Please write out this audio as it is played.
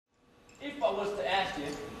I was to ask you,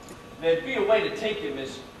 there'd be a way to take you,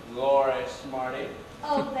 Miss Laura Smarty.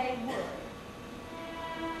 Oh, they would.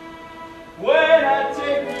 When I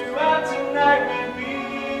take you out tonight with me,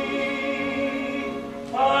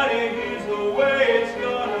 honey, here's the way it's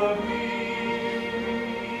gonna be.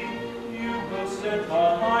 You will sit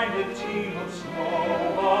behind a team of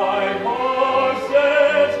snow-white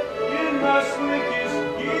horses in the slickest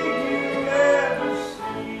gig you've ever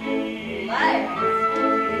seen.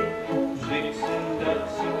 Chicks and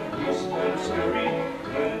ducks in Eastern Surrey,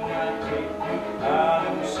 when I take you out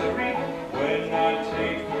in Surrey, when I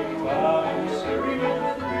take you out in Surrey with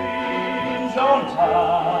the fringe on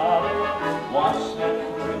top. Watch that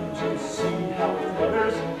fringe and see how it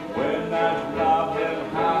flutters when I drop them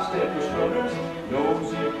high-step shutters.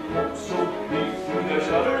 Nosy pokes so big through their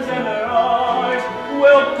shutters and their eyes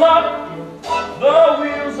will pop. The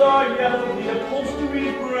wheels are yellow, the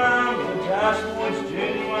upholstery's brown, the dashboard's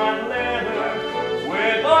genuine leather.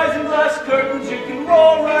 With eyes and glass curtains, you can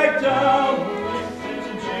roll right down. There's a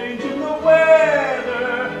change in the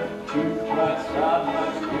weather. Two flat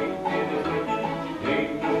sidelines, winking and winking.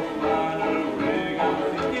 Ain't no finer rig, I'm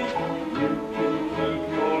thinking. You can keep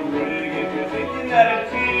your rig if you're thinking that it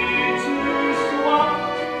keeps you swap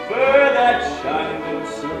for that shiny little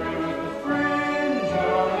Surrey with the fringe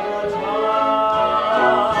on the top.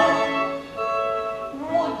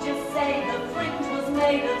 Would you say the fringe was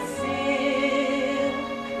made of silk?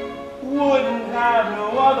 Wouldn't have no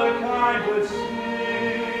other kind but silk.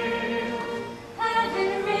 Has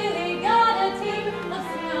it really got a team of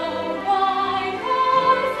snow-white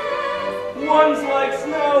horses? One's like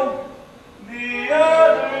snow, the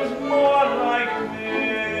other's more like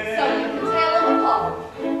this. So you can tell them apart.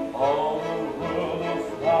 All the world will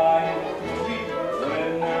fly in a fury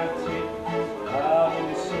when I take you out in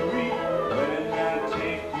Surrey. When I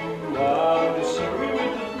take you out in Surrey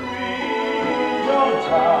with the fringe on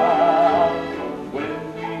top. When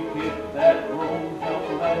we hit that road-belt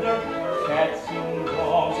leather, cats and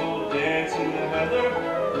dogs will dance in the heather.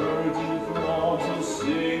 Birds and frogs will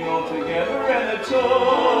sing all together, and the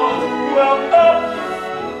toads will up.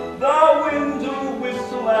 The wind will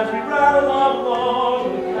whistle as we rattle along.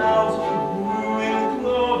 The cows will moo in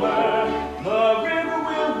clover. The river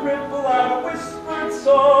will ripple out a whispered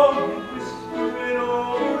song and whisper it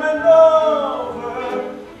over and over.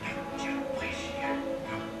 Don't you wish you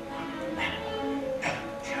could want that?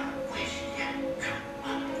 Don't you wish you could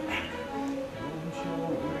want that? Don't you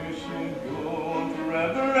wish you'd go on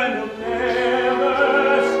forever and you'll never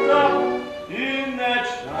stop in that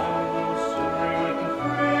shining Surrey with the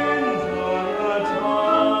fringe on the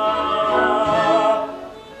top?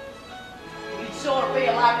 You'd sort of be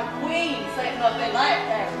like a queen sitting up in that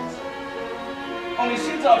carriage. Only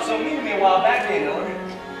she talked so mean to me a while back, ain't Hillary.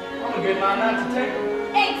 I'm a good man not to take her.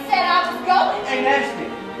 Ain't said I was going. Ain't nasty.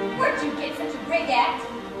 Where'd you get such a big act?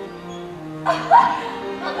 My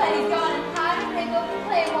buddy's gone and hired a rig over to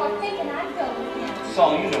Claremore thinking I'd go with him. That's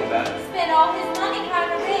all you know about it. Spent all his money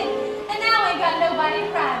hiring a rig, and now ain't got nobody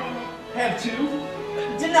to ride in it. Have two?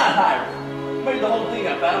 Did not hire her. Made the whole thing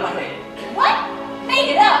up out of my head. What?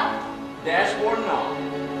 Made it up? Dashboard and all.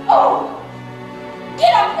 Oh!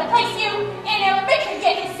 Get over the place, you, and make him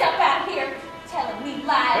get himself out here, telling me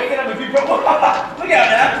lies. Make it up a few Look out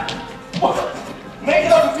now. Make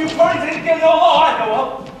it up a few parties ain't getting no law I know of.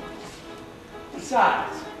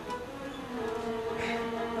 Besides,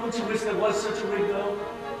 don't you wish there was such a rig though?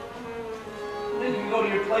 Then you can go to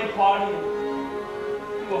your play party and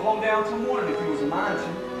you will hold down till morning if you was a mind to.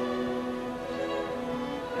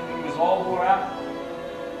 And when it was all wore out,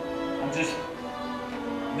 I'd just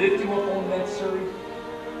lift you up on that Surrey,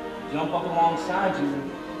 jump up alongside you,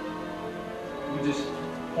 and we just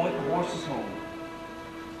point the horses home.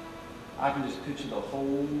 I can just picture the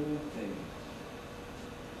whole thing.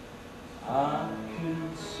 I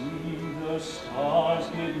can see the stars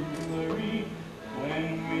getting blurry when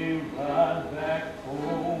we ride back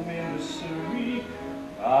home in the Surrey.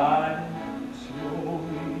 Riding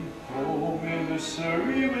slowly home in the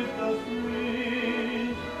Surrey with the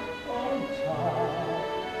fringe on top.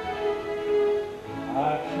 I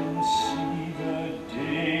can see the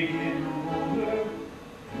day getting older,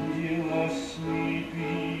 feel a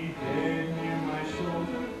sleepy head near my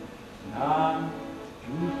shoulder, not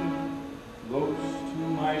drooping close to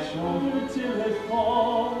my shoulder till it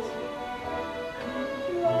falls.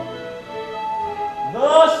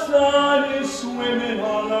 The sun is swimming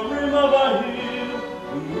on the rim of a hill,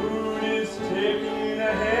 the moon is taking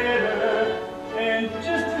a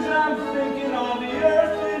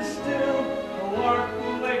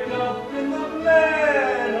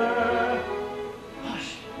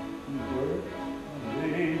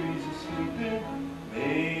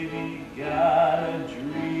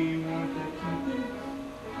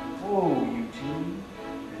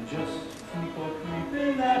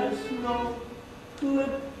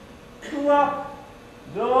stop,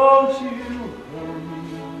 don't you